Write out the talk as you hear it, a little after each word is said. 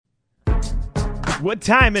What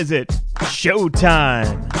time is it?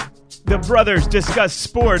 Showtime. The brothers discuss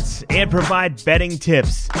sports and provide betting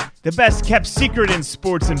tips. The best kept secret in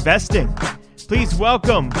sports investing. Please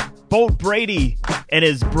welcome Bolt Brady and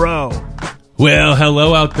his bro. Well,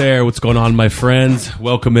 hello out there. What's going on, my friends?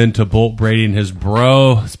 Welcome into Bolt Brady and his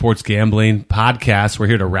bro sports gambling podcast. We're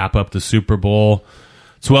here to wrap up the Super Bowl.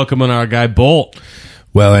 Let's welcome on our guy Bolt.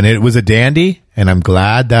 Well, and it was a dandy, and I'm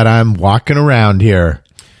glad that I'm walking around here.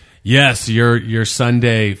 Yes, your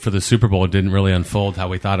Sunday for the Super Bowl didn't really unfold how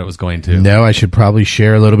we thought it was going to. No, I should probably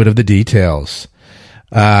share a little bit of the details.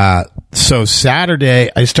 So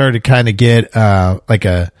Saturday, I started to kind of get like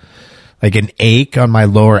an ache on my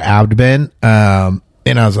lower abdomen, and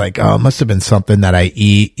I was like, oh, it must have been something that I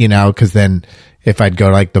eat, because then if I'd go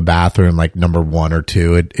to like the bathroom, like number 1 or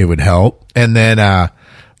 2, it would help. And then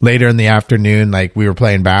later in the afternoon, like we were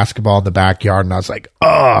playing basketball in the backyard, and I was like,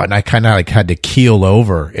 oh, and I kind of like had to keel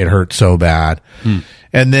over. It hurt so bad.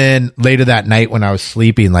 And then later that night when I was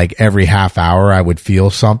sleeping, like every half hour, I would feel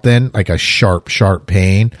something like a sharp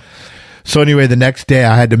pain. So anyway, the next day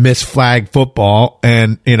I had to miss flag football,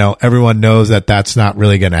 and everyone knows that that's not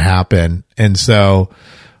really going to happen. And so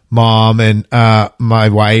Mom and my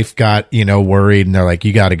wife got worried, and they're like,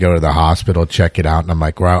 you got to go to the hospital, check it out. And I'm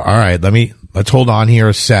like, well, all right, let's hold on here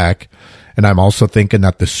a sec. And I'm also thinking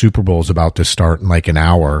that the Super Bowl is about to start in like an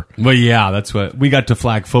hour. Well, yeah, that's what we got to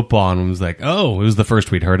flag football, and it was like, oh, it was the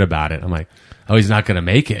first we'd heard about it. I'm like, oh, he's not going to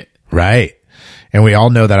make it. Right. And we all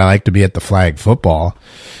know that I like to be at the flag football.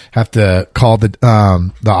 Have to call the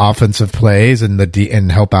offensive plays and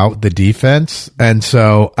and help out with the defense. And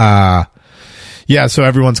so, so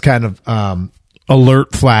everyone's kind of,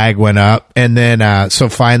 alert flag went up. And then, so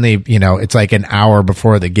finally, it's like an hour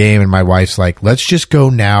before the game, and my wife's like, let's just go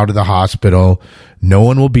now to the hospital. No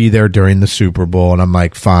one will be there during the Super Bowl. And I'm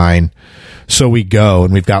like, fine. So we go,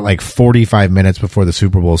 and we've got like 45 minutes before the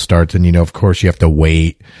Super Bowl starts. And, of course you have to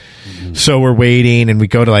wait. Mm-hmm. So we're waiting, and we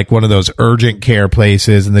go to like one of those urgent care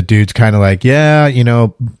places, and the dude's kind of like, yeah,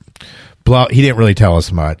 blah. He didn't really tell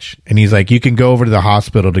us much. And he's like, you can go over to the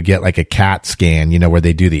hospital to get like a CAT scan, where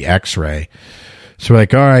they do the x-ray. So we're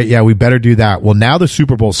like, all right, yeah, we better do that. Well, now the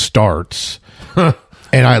Super Bowl starts,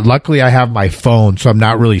 and luckily I have my phone, so I'm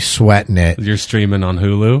not really sweating it. You're streaming on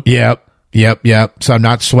Hulu? Yep. So I'm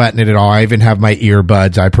not sweating it at all. I even have my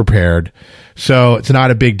earbuds. I prepared. So it's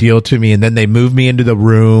not a big deal to me. And then they move me into the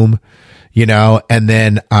room, and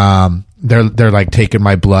then they're like taking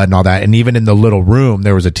my blood and all that. And even in the little room,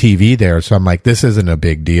 there was a TV there. So I'm like, this isn't a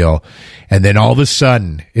big deal. And then all of a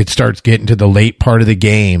sudden, it starts getting to the late part of the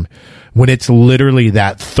game when it's literally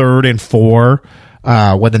that 3rd and 4,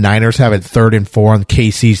 when the Niners have it 3rd and 4 on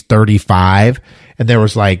KC's 35, and there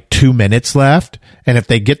was like 2 minutes left. And if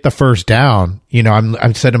they get the first down,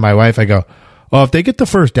 I'm saying to my wife, I go, oh, if they get the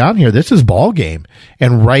first down here, this is ball game.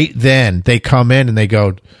 And right then they come in and they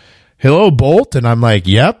go, hello, Bolt. And I'm like,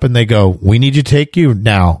 yep. And they go, we need to take you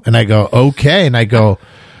now. And I go, okay. And I go,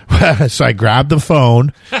 so I grab the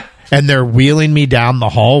phone, and they're wheeling me down the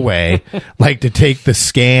hallway, like to take the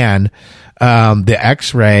scan, the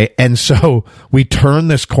x-ray. And so we turn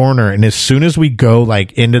this corner, and as soon as we go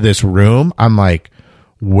like into this room, I'm like,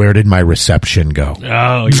 where did my reception go?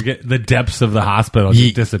 Oh, you get the depths of the hospital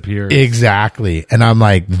just disappears. Exactly. And I'm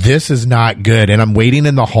like, this is not good. And I'm waiting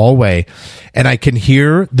in the hallway, and I can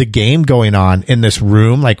hear the game going on in this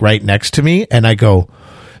room, like right next to me. And I go,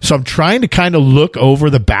 so I'm trying to kind of look over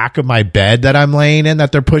the back of my bed that I'm laying in,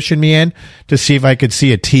 that they're pushing me in, to see if I could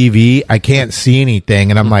see a TV. I can't see anything.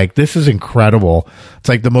 And I'm like, this is incredible. It's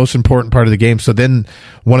like the most important part of the game. So then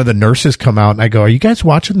one of the nurses come out, and I go, are you guys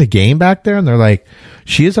watching the game back there? And they're like,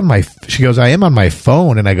 she goes, I am on my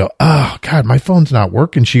phone. And I go, oh God, my phone's not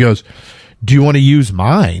working. She goes, do you want to use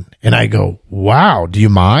mine? And I go, wow, do you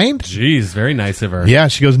mind? Jeez, very nice of her. Yeah,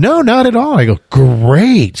 she goes, no, not at all. I go,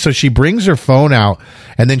 great. So she brings her phone out,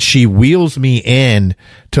 and then she wheels me in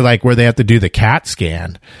to like where they have to do the CAT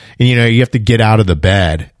scan. And you have to get out of the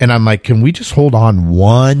bed. And I'm like, can we just hold on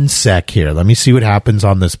one sec here? Let me see what happens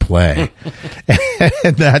on this play.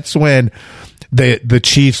 And that's when the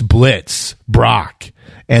Chiefs blitz Brock,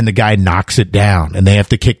 and the guy knocks it down, and they have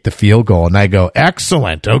to kick the field goal. And I go,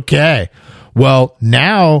 excellent. Okay. Well,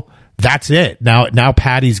 now that's it. Now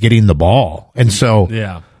Patty's getting the ball. And so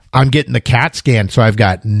yeah, I'm getting the CAT scan. So I've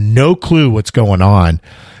got no clue what's going on.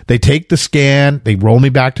 They take the scan. They roll me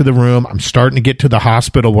back to the room. I'm starting to get to the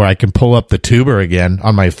hospital where I can pull up the tuber again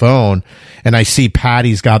on my phone. And I see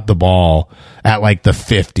Patty's got the ball at like the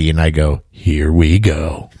 50. And I go, here we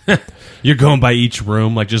go. You're going by each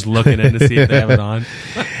room, like just looking in to see if they have it on.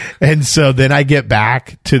 And so then I get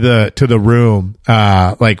back to the room,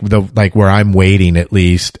 like where I'm waiting at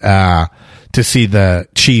least, to see the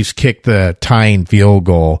Chiefs kick the tying field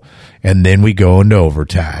goal, and then we go into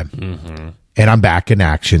overtime, and I'm back in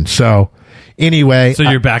action. So anyway, So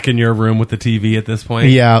you're back in your room with the TV at this point?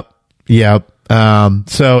 Yep.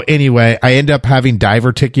 So anyway, I end up having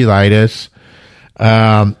diverticulitis.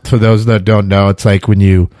 For those that don't know, it's like when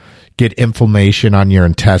you get inflammation on your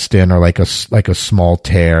intestine or like a small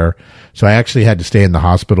tear. So I actually had to stay in the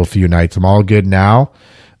hospital a few nights. I'm all good now.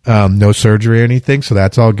 No surgery or anything. So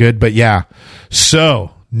that's all good. But yeah.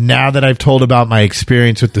 So now that I've told about my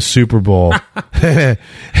experience with the Super Bowl,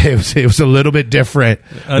 it was a little bit different.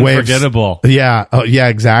 Unforgettable. Yeah. Oh, yeah,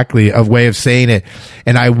 exactly. A way of saying it.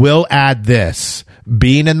 And I will add this.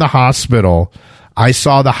 Being in the hospital, I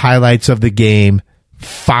saw the highlights of the game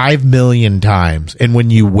 5 million times. And when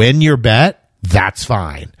you win your bet, that's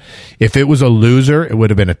fine. If it was a loser, it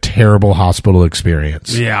would have been a terrible hospital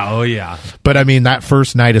experience. Yeah. Oh, yeah. But I mean, that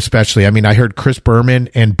first night especially, I mean, I heard Chris Berman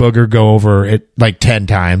and Booger go over it like 10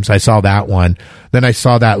 times. I saw that one. Then I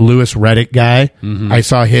saw that Lewis Reddick guy. I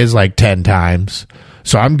saw his like 10 times.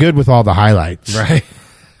 So I'm good with all the highlights. Right.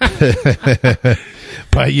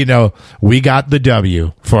 But, you know, we got the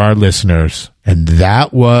W for our listeners, and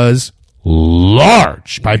that was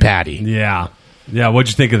large by Patty. Yeah. Yeah. What'd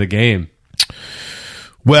you think of the game?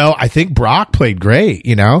 Well, I think Brock played great,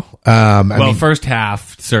 you know. I mean, First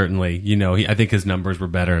half, certainly. You know, I think his numbers were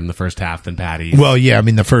better in the first half than Patty's. well, yeah, I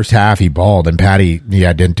mean, the first half he balled, and Patty,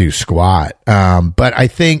 yeah, didn't do squat. But I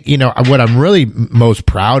think, you know, what I'm really most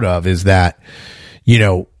proud of is that, you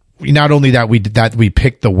know, not only that we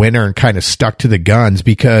picked the winner and kind of stuck to the guns,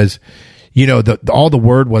 because, you know, all the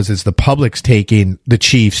word is the public's taking the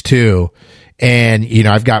Chiefs too. And, you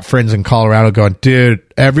know, I've got friends in Colorado going, dude,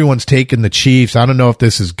 everyone's taking the Chiefs. I don't know if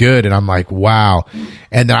this is good. And I'm like, wow.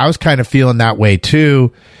 And then I was kind of feeling that way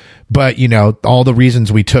too. But, you know, all the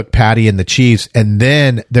reasons we took Patty and the Chiefs. And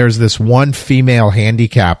then there's this one female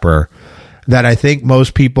handicapper that I think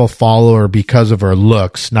most people follow her because of her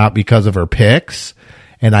looks, not because of her picks.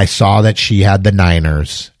 And I saw that she had the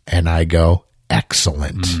Niners, and I go,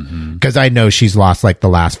 excellent. Because I know she's lost like the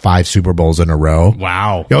last 5 Super Bowls in a row.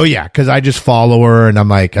 Wow. Oh, yeah, because I just follow her, and I'm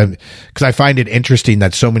like, because I find it interesting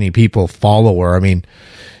that so many people follow her. I mean,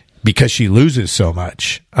 because she loses so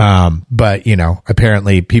much. But, you know,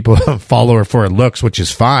 apparently people follow her for her looks, which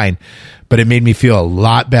is fine. But it made me feel a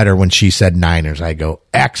lot better when she said Niners. I go,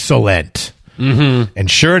 excellent.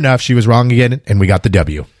 And sure enough, she was wrong again, and we got the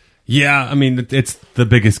W. Yeah, I mean, it's the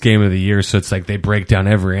biggest game of the year, so it's like they break down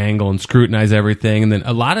every angle and scrutinize everything, and then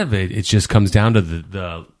a lot of it just comes down to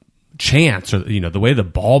the chance, or, you know, the way the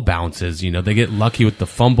ball bounces. You know, they get lucky with the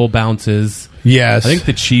fumble bounces. Yes. I think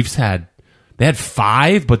the Chiefs had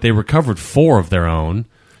 5, but they recovered 4 of their own.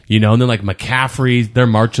 You know, and then like McCaffrey, they're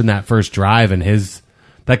marching that first drive, and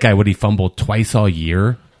that guy, he fumbled twice all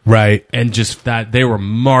year? Right. And just that, they were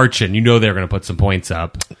marching. You know they were going to put some points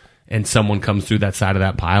up. And someone comes through that side of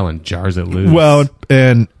that pile and jars it loose. Well,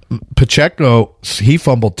 and Pacheco, he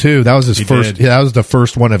fumbled too. That was his first. did. That was the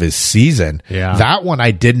first one of his season. Yeah. That one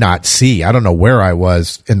I did not see. I don't know where I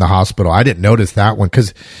was in the hospital. I didn't notice that one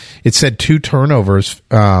because it said 2 turnovers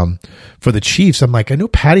for the Chiefs. I'm like, I know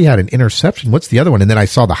Patty had an interception. What's the other one? And then I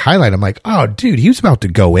saw the highlight. I'm like, oh, dude, he was about to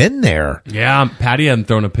go in there. Yeah, Patty hadn't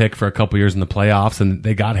thrown a pick for a couple years in the playoffs, and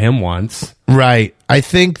they got him once. Right. I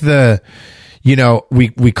think you know,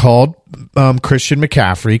 we called Christian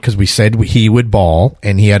McCaffrey because we said he would ball,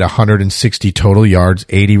 and he had 160 total yards,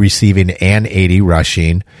 80 receiving and 80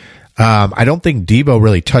 rushing. I don't think Debo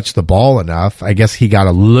really touched the ball enough. I guess he got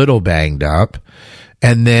a little banged up.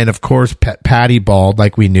 And then, of course, Patty balled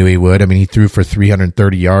like we knew he would. I mean, he threw for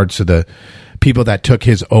 330 yards, so the people that took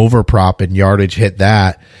his over prop and yardage hit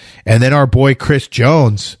that. And then our boy Chris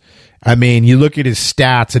Jones, I mean, you look at his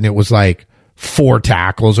stats, and it was like 4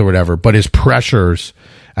 tackles or whatever, but his pressures,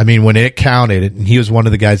 I mean, when it counted, and he was one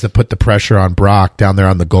of the guys that put the pressure on Brock down there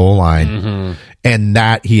on the goal line, and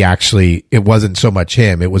that it wasn't so much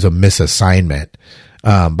him, it was a misassignment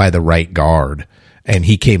by the right guard, and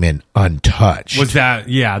he came in untouched. Was that,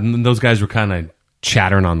 yeah, and those guys were kind of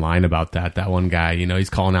chattering online about that one guy, you know,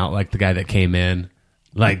 he's calling out like the guy that came in,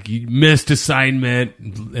 like, you missed assignment,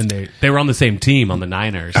 and they were on the same team on the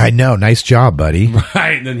Niners. I know, nice job, buddy.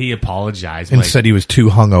 Right, and then he apologized. And said he was too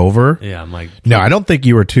hungover. Yeah, I'm like... No, I don't think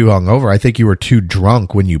you were too hungover. I think you were too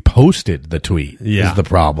drunk when you posted the tweet. Yeah. Is the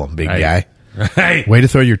problem, big guy. Right. Way to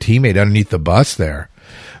throw your teammate underneath the bus there.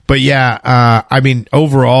 But yeah, I mean,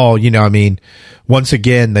 overall, you know, I mean, once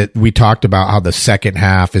again, that we talked about how the second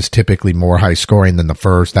half is typically more high scoring than the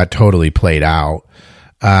first. That totally played out.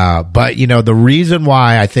 But, you know, the reason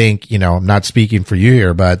why I think, you know, I'm not speaking for you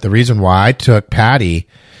here, but the reason why I took Patty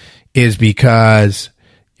is because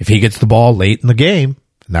if he gets the ball late in the game,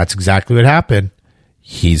 and that's exactly what happened,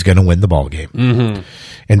 he's going to win the ball game. Mm-hmm.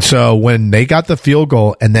 And so when they got the field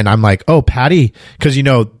goal, and then I'm like, oh, Patty, because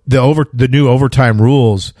the new overtime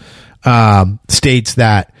rules states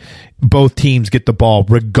that both teams get the ball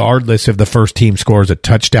regardless if the first team scores a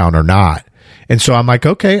touchdown or not. And so I'm like,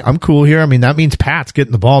 okay, I'm cool here. I mean, that means Pat's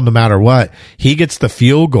getting the ball no matter what. He gets the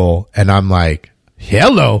field goal, and I'm like,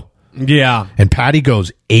 hello. Yeah. And Patty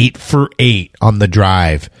goes 8 for 8 on the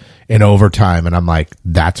drive in overtime. And I'm like,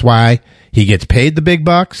 that's why he gets paid the big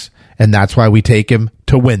bucks, and that's why we take him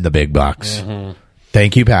to win the big bucks. Mm-hmm.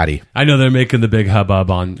 Thank you, Patty. I know they're making the big hubbub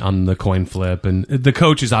on the coin flip, and the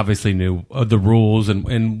coaches obviously knew the rules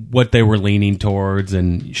and what they were leaning towards,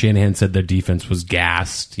 and Shanahan said their defense was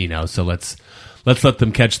gassed, so let's let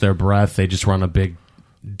them catch their breath. They just run a big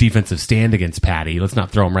defensive stand against Patty. Let's not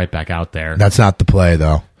throw him right back out there. That's not the play,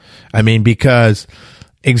 though. I mean, because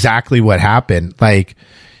exactly what happened,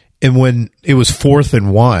 and when it was 4th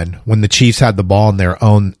and 1, when the Chiefs had the ball on their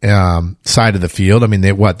own side of the field, I mean,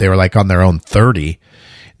 they were like on their own 30.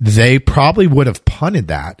 They probably would have punted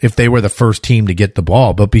that if they were the first team to get the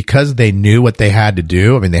ball. But because they knew what they had to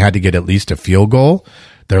do, I mean, they had to get at least a field goal.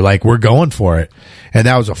 They're like, we're going for it. And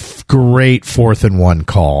that was a great 4th and 1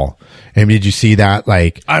 call. And did you see that?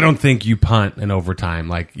 I don't think you punt in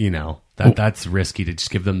overtime. That's risky to just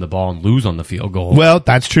give them the ball and lose on the field goal. Well,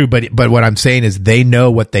 that's true, but what I'm saying is they know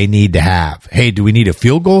what they need to have. Hey, do we need a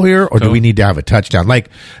field goal here, or do we need to have a touchdown?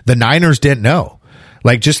 The Niners didn't know.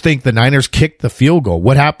 Just think the Niners kicked the field goal.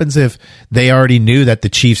 What happens if they already knew that the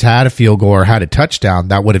Chiefs had a field goal or had a touchdown?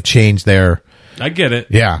 That would have changed their... I get it.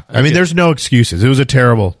 Yeah. I mean, there's no excuses. It was a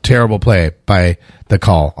terrible, terrible play by the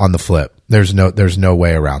call on the flip. There's no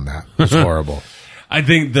way around that. It's horrible. I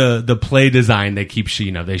think the play design, they keep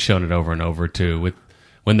they've shown it over and over too with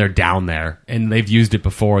when they're down there, and they've used it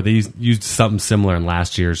before. They used something similar in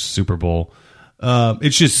last year's Super Bowl.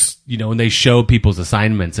 It's just when they show people's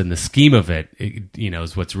assignments and the scheme of it,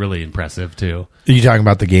 is what's really impressive too. Are you talking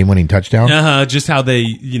about the game-winning touchdown? Just how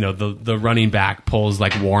they the running back pulls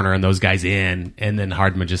Warner and those guys in, and then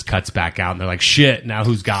Hardman just cuts back out, and they're like, shit, now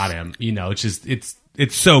who's got him? It's just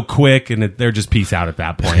it's so quick, and they're just peace out at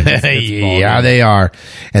that point. Yeah, they are.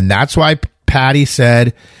 And that's why Patty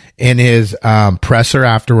said in his presser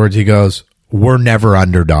afterwards, he goes, we're never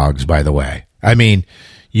underdogs, by the way. I mean,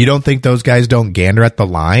 you don't think those guys don't gander at the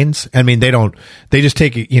lines? I mean, they just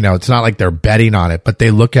take it, it's not like they're betting on it, but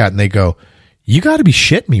they look at it and they go, you got to be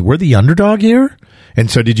shitting me. We're the underdog here? And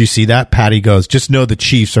so did you see that? Patty goes, just know the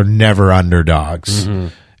Chiefs are never underdogs. Mm-hmm.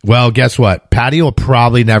 Well, guess what? Patty will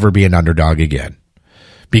probably never be an underdog again,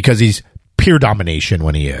 because he's pure domination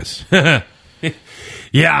when he is.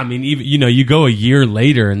 Yeah, I mean, even, you go a year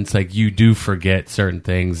later and it's like you do forget certain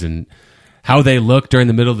things, and how they look during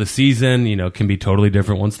the middle of the season, can be totally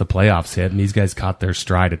different once the playoffs hit, and these guys caught their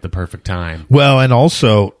stride at the perfect time. Well, and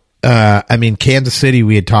also, Kansas City,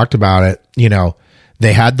 we had talked about it,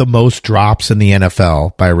 they had the most drops in the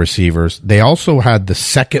NFL by receivers. They also had the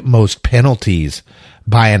second most penalties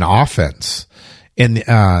by an offense in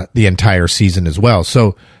the entire season as well.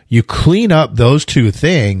 So you clean up those two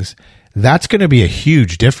things, that's going to be a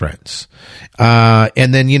huge difference.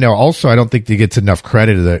 And then, also, I don't think he gets enough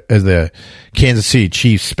credit as the Kansas City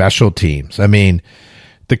Chiefs special teams. I mean,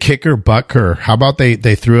 the kicker, Butker, how about they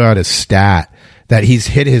threw out a stat that he's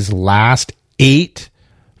hit his last 8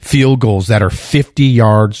 field goals that are 50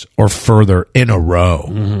 yards or further in a row.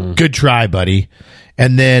 Mm-hmm. Good try, buddy.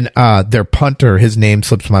 And then their punter, his name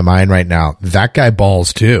slips my mind right now. That guy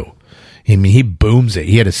balls too. I mean, he booms it.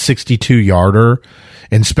 He had a 62-yarder.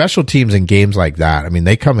 And special teams in games like that, I mean,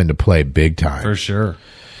 they come into play big time. For sure.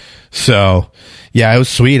 So, yeah, it was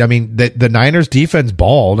sweet. I mean, the Niners defense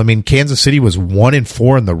balled. I mean, Kansas City was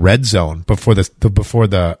 1-4 in the red zone before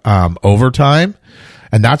the overtime.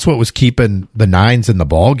 And that's what was keeping the Nines in the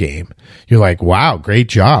ball game. You're like, wow, great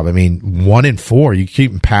job. I mean, 1-4, you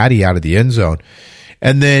keeping Patty out of the end zone.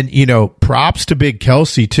 And then, props to Big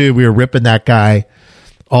Kelsey too. We were ripping that guy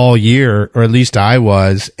all year, or at least I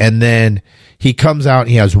was. And then he comes out and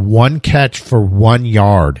he has 1 catch for 1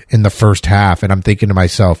 yard in the first half. And I'm thinking to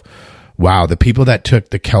myself, wow, the people that took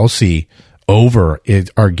the Kelsey over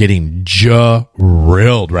are getting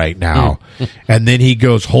drilled right now. And then he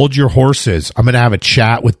goes, hold your horses. I'm going to have a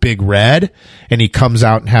chat with Big Red. And he comes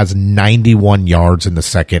out and has 91 yards in the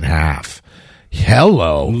second half.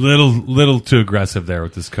 Hello. Little too aggressive there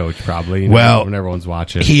with this coach, probably. Well, when everyone's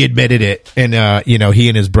watching, he admitted it, and he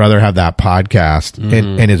and his brother have that podcast,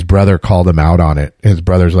 mm-hmm. and his brother called him out on it. And his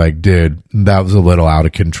brother's like, "Dude, that was a little out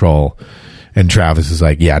of control." And Travis is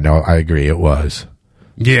like, "Yeah, no, I agree, it was."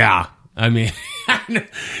 Yeah, I mean,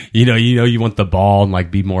 you want the ball and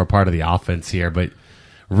like be more part of the offense here, but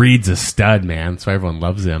Reed's a stud, man. That's why everyone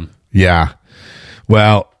loves him. Yeah.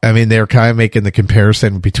 Well, I mean, they were kind of making the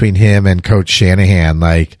comparison between him and Coach Shanahan,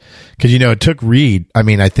 like, because, it took Reed, I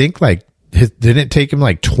mean, I think, like, didn't it take him,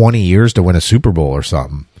 like, 20 years to win a Super Bowl or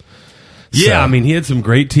something? Yeah, So- I mean, he had some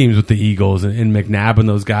great teams with the Eagles and McNabb and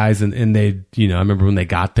those guys, and they, I remember when they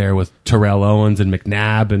got there with Terrell Owens and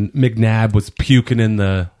McNabb was puking in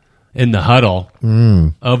the huddle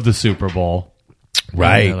of the Super Bowl.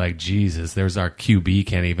 Right. And they're like, Jesus, there's our QB,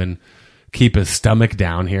 can't even keep his stomach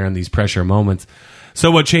down here in these pressure moments. So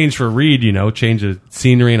what changed for Reed, change of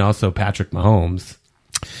scenery and also Patrick Mahomes.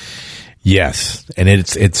 Yes. And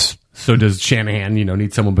it's So does Shanahan,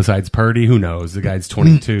 need someone besides Purdy? Who knows? The guy's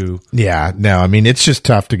 22. yeah, no, I mean, it's just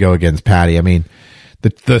tough to go against Patty. I mean,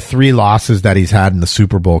 the 3 losses that he's had in the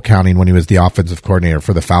Super Bowl, counting when he was the offensive coordinator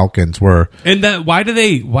for the Falcons, were And that why do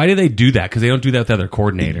they do that? Because they don't do that with other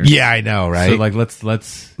coordinators. yeah, I know, right? So like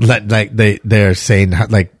let's they're saying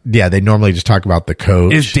like they normally just talk about the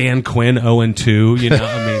coach. is Dan Quinn 0-2?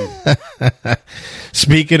 I mean,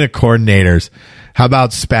 Speaking of coordinators, how about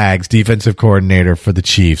Spags, defensive coordinator for the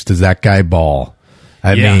Chiefs? Does that guy ball?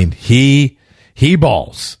 I Yeah. mean, he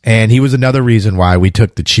balls, and he was another reason why we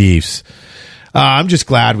took the Chiefs. I'm just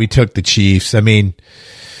glad we took the Chiefs. I mean,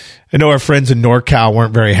 I know our friends in NorCal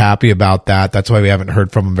weren't very happy about that. That's why we haven't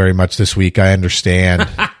heard from them very much this week. I understand.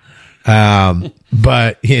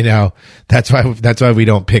 But that's why we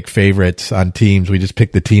don't pick favorites on teams. We just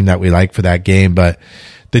pick the team that we like for that game. But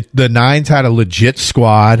the Nines had a legit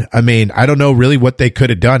squad. I mean, I don't know really what they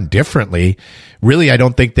could have done differently. Really, I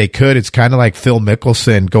don't think they could. It's kind of like Phil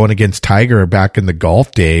Mickelson going against Tiger back in the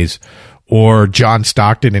golf days, or John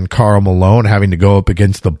Stockton and Karl Malone having to go up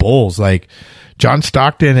against the Bulls. Like, John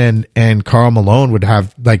Stockton and Karl Malone would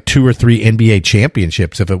have like 2 or 3 NBA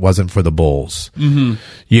championships if it wasn't for the Bulls. Mm-hmm.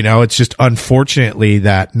 It's just unfortunately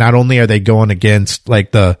that not only are they going against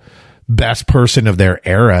like the best person of their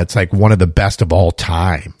era, it's like one of the best of all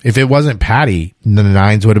time. If it wasn't Patty, the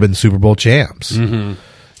Nines would have been Super Bowl champs. Mm-hmm.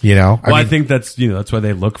 I think that's that's why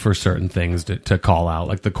they look for certain things to call out,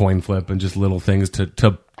 like the coin flip and just little things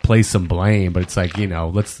to place some blame. But it's like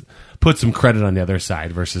let's put some credit on the other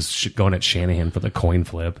side versus going at Shanahan for the coin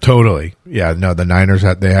flip. Totally. Yeah, no, the Niners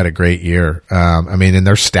had a great year. I mean, and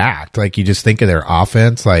they're stacked. Like, you just think of their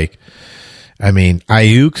offense. Like, I mean,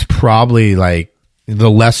 Ayuk's probably like the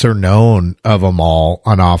lesser known of them all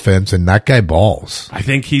on offense, and that guy balls. I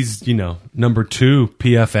think he's number 2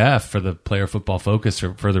 PFF for the Player Football Focus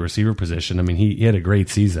for the receiver position. I mean, he had a great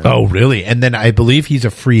season. Oh, really? And then I believe he's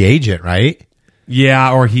a free agent, right?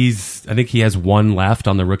 Yeah, or I think he has 1 left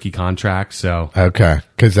on the rookie contract. So okay,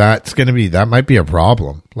 because that might be a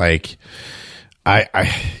problem. Like,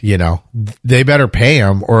 they better pay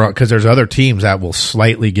him, or because there's other teams that will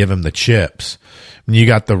slightly give him the chips. I mean, you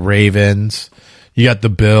got the Ravens, you got the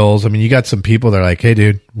Bills. I mean, you got some people that are like, hey,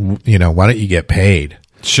 dude, why don't you get paid?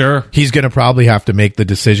 sure, He's going to probably have to make the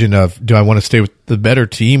decision of, do I want to stay with the better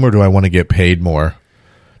team or do I want to get paid more?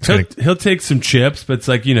 he'll take some chips, but it's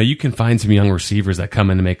like you can find some young receivers that come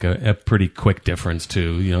in to make a pretty quick difference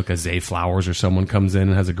too. Like a Zay Flowers or someone comes in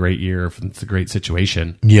and has a great year. If it's a great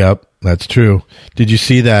situation. Yep, that's true. Did you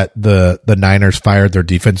see that the Niners fired their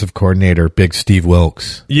defensive coordinator, Big Steve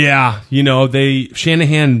Wilkes? Yeah,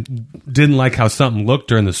 Shanahan didn't like how something looked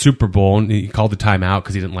during the Super Bowl, and he called the timeout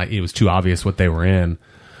because he didn't like it was too obvious what they were in.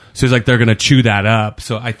 So he's like, they're going to chew that up.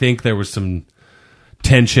 So I think there was some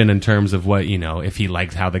tension in terms of what if he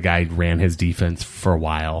liked how the guy ran his defense for a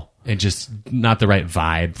while, and just not the right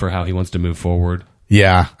vibe for how he wants to move forward.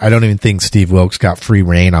 Yeah, I don't even think Steve Wilkes got free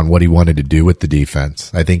reign on what he wanted to do with the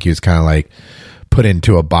defense. I think he was kind of like put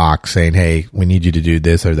into a box saying, hey, we need you to do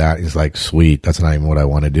this or that. He's like, sweet, that's not even what I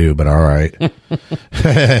want to do, but all right.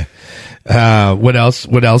 What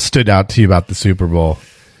else stood out to you about the Super Bowl?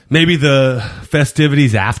 Maybe the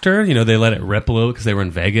festivities after, they let it rip a little because they were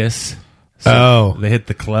in Vegas. So they hit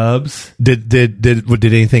the clubs. Did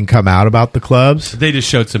anything come out about the clubs? They just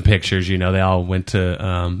showed some pictures. They all went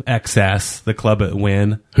to XS, the club at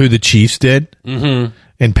Wynn. Who the Chiefs did? Mm-hmm.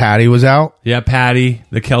 And Patty was out? Yeah, Patty,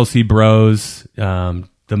 the Kelsey Bros, the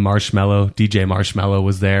Marshmallow, DJ Marshmallow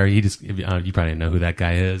was there. You probably didn't know who that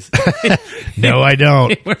guy is. No, I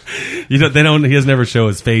don't. He doesn't ever show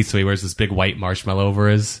his face, so he wears this big white marshmallow over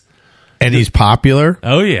his. And he's popular?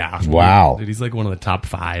 Oh, yeah. Wow. Dude, he's like one of the top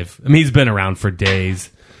 5. I mean, he's been around for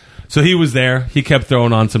days. So he was there. He kept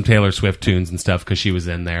throwing on some Taylor Swift tunes and stuff because she was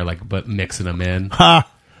in there, but mixing them in. But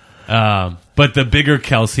the bigger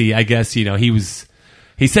Kelsey, I guess, he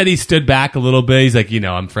said he stood back a little bit. He's like,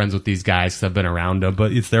 I'm friends with these guys because I've been around them,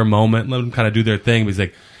 but it's their moment. Let them kind of do their thing. But he's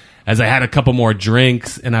like, as I had a couple more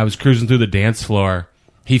drinks and I was cruising through the dance floor,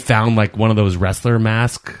 he found like one of those wrestler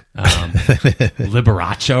masks,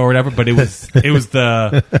 Liberace or whatever, but it was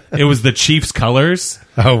the Chiefs colors.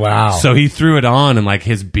 Oh, wow. So he threw it on and like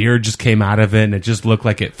his beard just came out of it and it just looked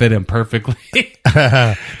like it fit him perfectly.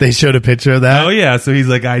 They showed a picture of that? Oh yeah. So he's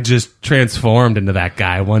like, I just transformed into that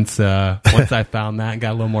guy once I found that and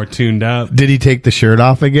got a little more tuned up. Did he take the shirt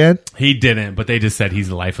off again? He didn't, but they just said he's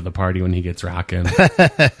the life of the party when he gets rocking.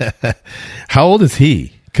 How old is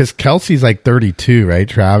he? Because Kelsey's like 32, right,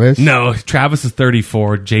 Travis? No, Travis is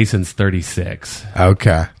 34. Jason's 36.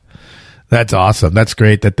 Okay. That's awesome. That's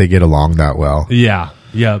great that they get along that well. Yeah.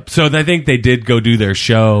 Yeah. So I think they did go do their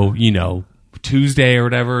show, Tuesday or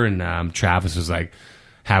whatever. And Travis was like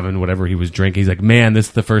having whatever he was drinking. He's like, man, this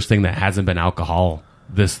is the first thing that hasn't been alcohol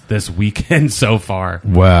this weekend so far.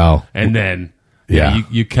 Well. And then yeah,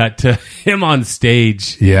 you cut to him on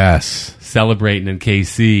stage. Yes. Celebrating in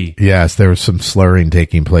KC. Yes, there was some slurring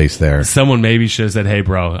taking place there. Someone maybe should have said, hey,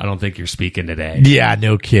 bro, I don't think you're speaking today. Yeah,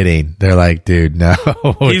 no kidding. They're like, dude, no.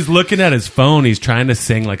 He's looking at his phone. He's trying to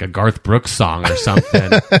sing like a Garth Brooks song or something.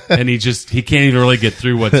 And he can't even really get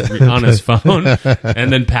through what's on his phone.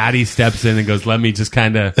 And then Patty steps in and goes, let me just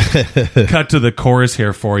kind of cut to the chorus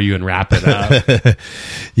here for you and wrap it up.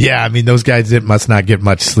 Yeah, I mean, those guys must not get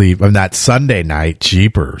much sleep. On that Sunday night,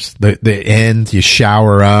 jeepers. The end, you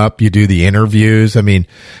shower up, you do the interviews. I mean,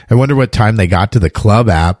 I wonder what time they got to the club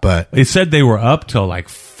at, but they said they were up till like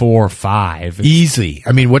 4 or 5. Easy.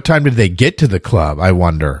 I mean, what time did they get to the club? I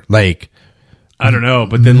wonder. Like, I don't know,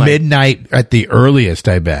 but then like midnight at the earliest,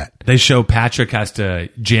 I bet. They show Patrick has to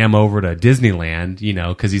jam over to Disneyland,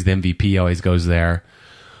 because he's the MVP, always goes there.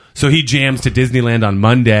 So he jams to Disneyland on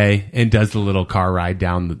Monday and does the little car ride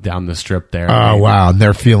down the strip there. Oh, wow. And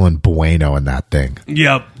they're feeling bueno in that thing.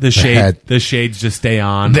 Yep. The shades just stay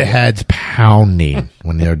on. The head's pounding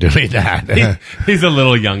when they're doing that. He's a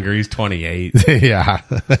little younger. He's 28. Yeah.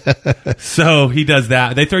 So he does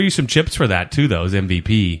that. They throw you some chips for that too, though, as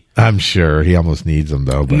MVP. I'm sure he almost needs them,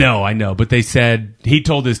 though. But. No, I know. But they said, he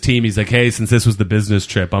told his team, he's like, hey, since this was the business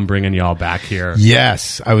trip, I'm bringing y'all back here.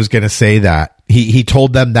 Yes. I was going to say that. He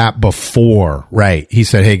told them that before, right? He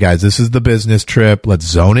said, hey guys, this is the business trip. Let's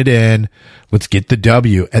zone it in. Let's get the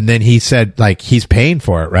W. And then he said, like, he's paying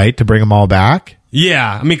for it, right? To bring them all back.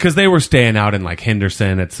 Yeah. I mean, cause they were staying out in like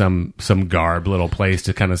Henderson at some garb little place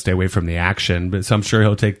to kind of stay away from the action, but so I'm sure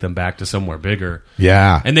he'll take them back to somewhere bigger.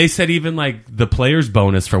 Yeah. And they said even like the players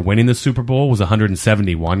bonus for winning the Super Bowl was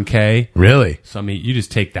 $171K. Really? So I mean, you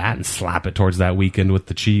just take that and slap it towards that weekend with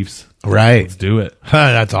the Chiefs. Right. Let's do it.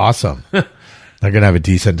 That's awesome. They're going to have a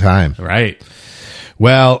decent time. Right.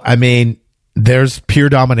 Well, I mean, there's pure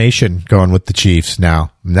domination going with the Chiefs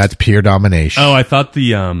now. And that's pure domination. Oh, I thought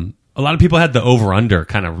a lot of people had the over-under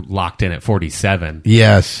kind of locked in at 47.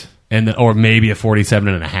 Yes. Or maybe a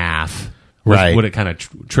 47.5. Right. What it kind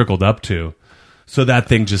of trickled up to. So that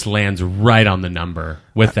thing just lands right on the number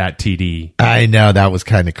with that TD. I know. That was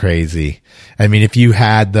kind of crazy. I mean, if you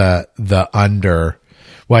had the under...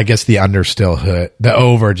 Well, I guess the under still hit. The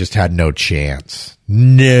over just had no chance.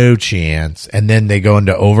 No chance. And then they go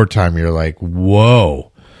into overtime. You're like,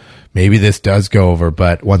 whoa, maybe this does go over.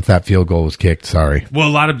 But once that field goal was kicked, sorry. Well, a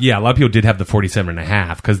lot of people did have the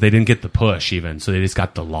 47.5 because they didn't get the push even. So they just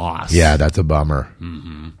got the loss. Yeah, that's a bummer.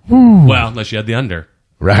 Mm-hmm. Well, unless you had the under.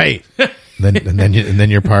 Right. and then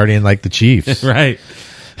you're partying like the Chiefs. Right.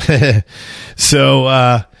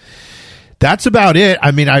 So, that's about it. I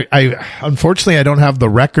mean, I unfortunately I don't have the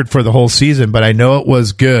record for the whole season, but I know it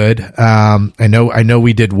was good. I know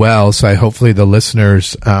we did well. So hopefully the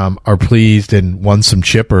listeners are pleased and won some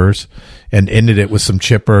chippers and ended it with some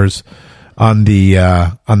chippers on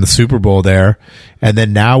the Super Bowl there. And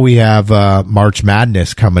then now we have March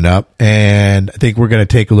Madness coming up, and I think we're going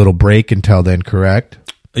to take a little break until then. Correct?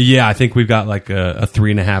 Yeah, I think we've got like a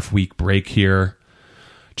 3.5 week break here.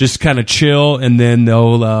 Just kind of chill, and then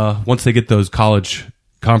they'll once they get those college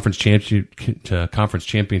conference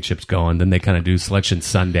championships going, then they kind of do Selection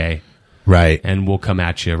Sunday, right? And we'll come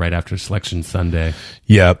at you right after Selection Sunday.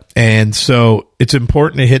 Yep. And so it's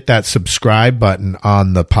important to hit that subscribe button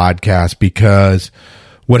on the podcast, because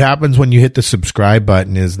what happens when you hit the subscribe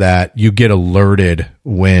button is that you get alerted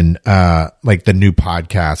when like the new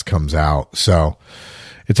podcast comes out. So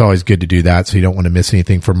it's always good to do that, so you don't want to miss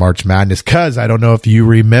anything for March Madness. Because I don't know if you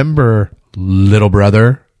remember, little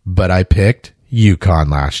brother, but I picked UConn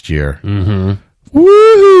last year. Mm-hmm.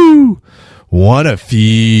 Woohoo! Won a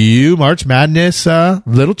few March Madness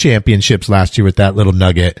little championships last year with that little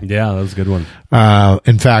nugget. Yeah, that was a good one.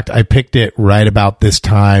 In fact, I picked it right about this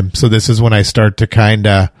time. So this is when I start to kind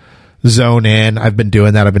of zone in. I've been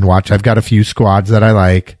doing that. I've been watching. I've got a few squads that I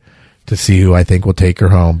like. to see who I think will take her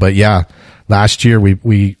home. But yeah, last year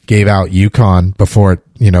we gave out UConn before,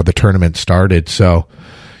 the tournament started. So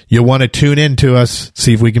you'll want to tune in to us,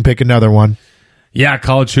 see if we can pick another one. Yeah,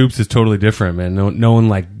 college hoops is totally different, man. No one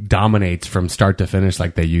like dominates from start to finish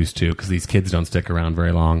like they used to, because these kids don't stick around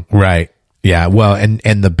very long. Right. Yeah. Well,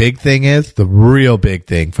 and the big thing is, the real big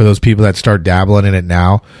thing for those people that start dabbling in it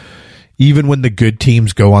now, even when the good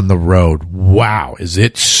teams go on the road, wow, is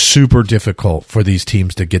it super difficult for these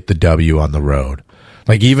teams to get the W on the road.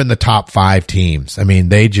 Like even the top 5 teams, I mean,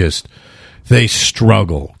 they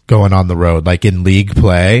struggle going on the road, like in league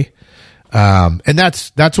play. And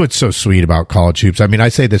that's what's so sweet about college hoops. I mean, I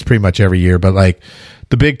say this pretty much every year, but like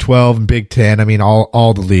the Big 12 and Big 10, I mean,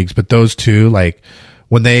 all the leagues, but those two, like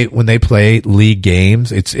when they play league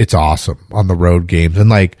games, it's awesome on the road games. And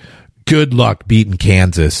like, good luck beating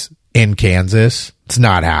Kansas in Kansas. It's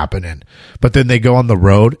not happening. But then they go on the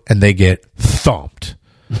road and they get thumped.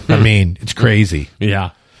 I mean, it's crazy.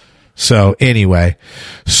 Yeah. So anyway,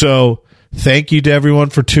 thank you to everyone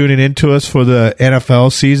for tuning in to us for the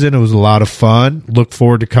NFL season. It was a lot of fun. Look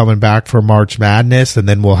forward to coming back for March Madness, and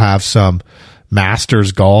then we'll have some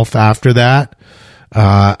Masters golf after that.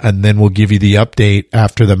 And then we'll give you the update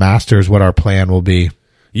after the Masters, what our plan will be.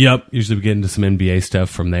 Yep. Usually we get into some NBA stuff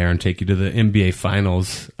from there and take you to the NBA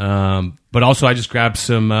finals. But also I just grabbed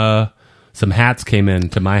some hats came in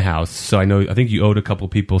to my house. So I think you owed a couple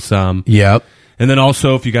people some. Yep. And then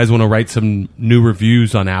also, if you guys want to write some new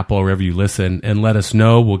reviews on Apple or wherever you listen, and let us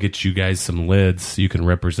know, we'll get you guys some lids so you can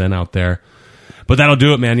represent out there. But that'll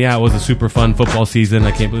do it, man. Yeah, it was a super fun football season.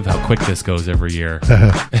 I can't believe how quick this goes every year.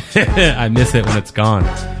 I miss it when it's gone.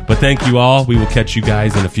 But thank you all. We will catch you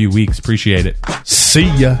guys in a few weeks. Appreciate it. See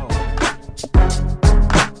ya.